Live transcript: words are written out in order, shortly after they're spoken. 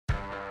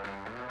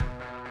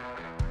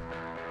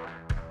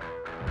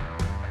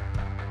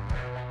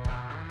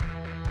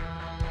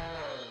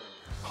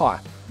Hi,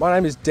 my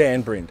name is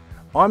Dan Brind.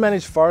 I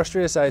manage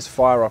ForestrySA's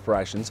fire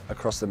operations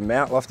across the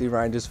Mount Lofty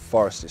Ranges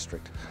Forest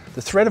District.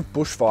 The threat of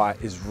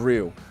bushfire is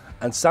real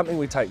and something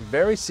we take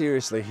very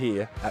seriously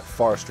here at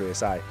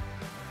ForestrySA.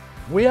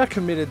 We are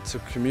committed to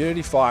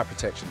community fire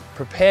protection,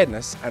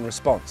 preparedness and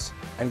response,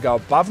 and go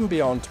above and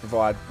beyond to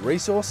provide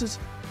resources,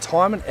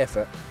 time and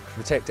effort to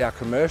protect our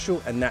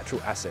commercial and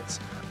natural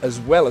assets, as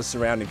well as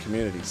surrounding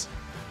communities.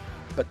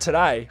 But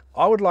today,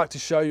 I would like to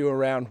show you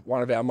around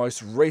one of our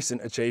most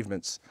recent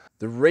achievements,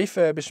 the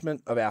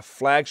refurbishment of our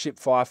flagship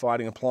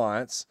firefighting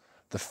appliance,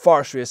 the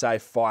ForestrySA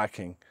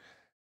FireKing.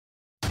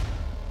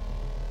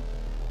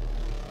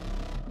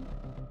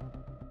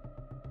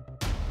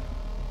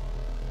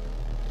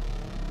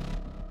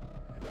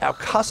 Our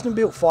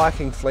custom-built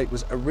FireKing fleet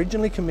was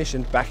originally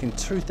commissioned back in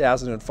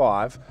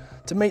 2005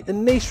 to meet the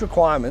niche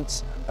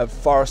requirements of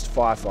forest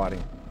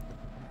firefighting.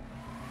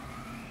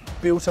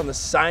 Built on the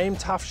same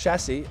tough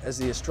chassis as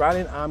the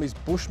Australian Army's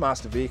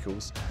Bushmaster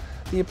vehicles,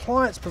 the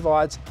appliance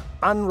provides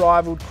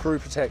unrivaled crew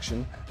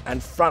protection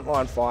and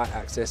frontline fire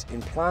access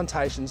in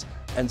plantations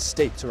and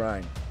steep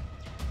terrain.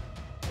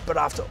 But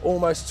after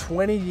almost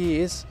 20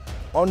 years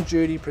on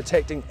duty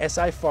protecting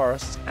SA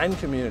forests and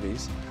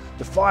communities,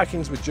 the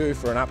FireKings were due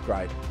for an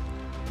upgrade.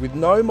 With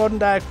no modern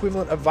day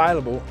equivalent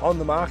available on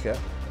the market,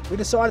 we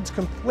decided to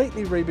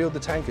completely rebuild the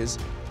tankers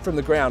from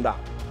the ground up.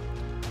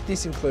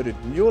 This included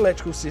new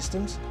electrical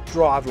systems,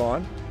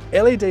 driveline,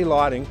 LED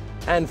lighting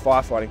and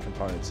firefighting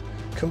components,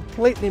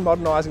 completely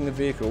modernising the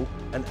vehicle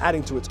and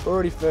adding to its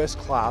already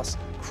first-class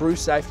crew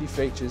safety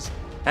features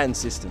and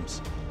systems.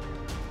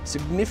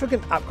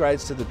 Significant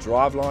upgrades to the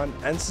driveline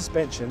and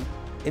suspension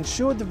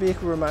ensured the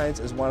vehicle remains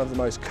as one of the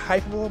most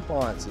capable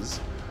appliances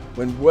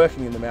when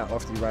working in the Mount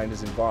Lofty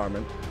Ranges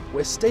environment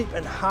where steep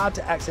and hard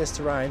to access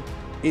terrain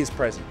is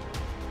present.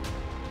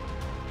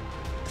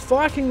 The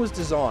FireKing was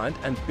designed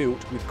and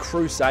built with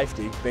crew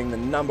safety being the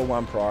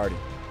 #1 priority.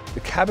 The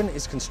cabin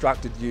is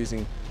constructed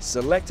using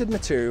selected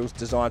materials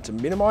designed to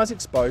minimise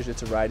exposure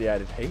to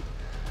radiated heat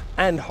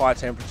and high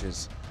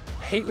temperatures.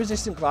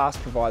 Heat-resistant glass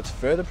provides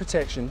further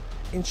protection,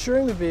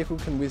 ensuring the vehicle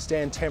can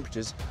withstand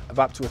temperatures of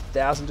up to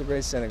 1000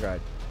 degrees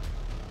centigrade.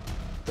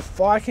 The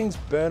FireKing's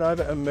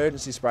burn-over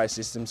emergency spray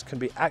systems can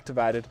be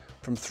activated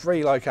from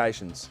 3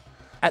 locations.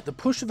 At the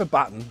push of a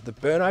button, the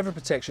burn-over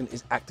protection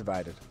is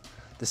activated.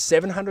 The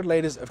 700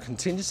 litres of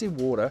contingency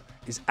water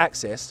is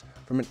accessed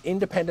from an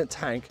independent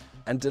tank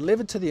and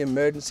delivered to the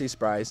emergency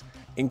sprays,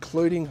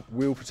 including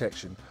wheel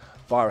protection,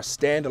 via a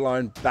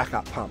standalone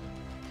backup pump.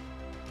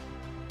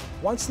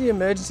 Once the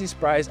emergency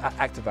sprays are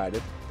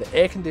activated, the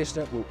air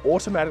conditioner will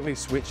automatically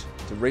switch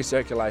to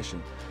recirculation,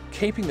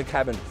 keeping the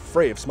cabin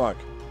free of smoke.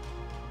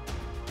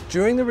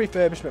 During the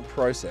refurbishment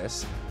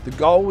process, the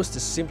goal was to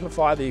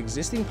simplify the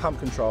existing pump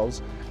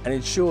controls and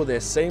ensure their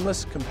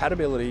seamless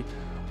compatibility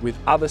with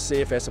other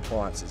CFS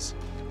appliances.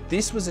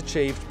 This was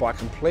achieved by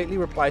completely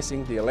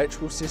replacing the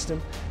electrical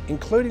system,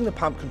 including the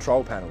pump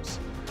control panels.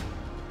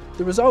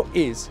 The result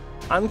is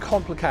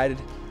uncomplicated,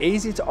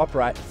 easy to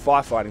operate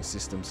firefighting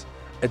systems.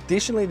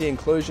 Additionally, the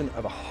inclusion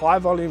of a high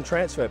volume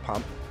transfer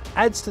pump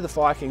adds to the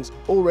FireKing's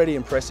already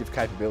impressive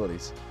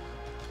capabilities.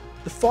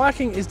 The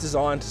FireKing is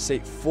designed to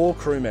seat 4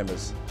 crew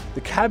members.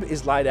 The cab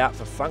is laid out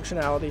for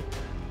functionality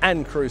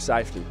and crew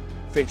safety,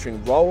 featuring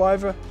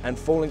rollover and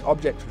falling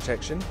object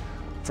protection.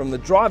 From the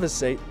driver's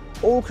seat,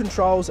 all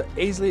controls are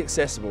easily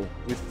accessible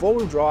with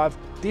 4-wheel drive,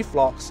 diff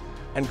locks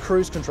and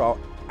cruise control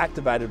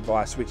activated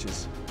via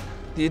switches.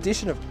 The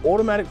addition of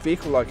automatic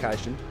vehicle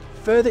location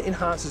further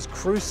enhances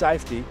crew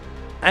safety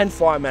and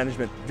fire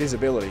management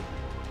visibility.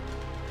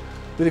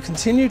 With a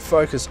continued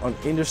focus on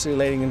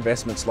industry-leading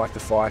investments like the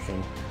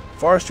FireKing,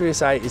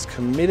 ForestrySA is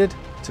committed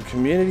to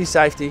community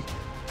safety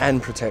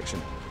and protection.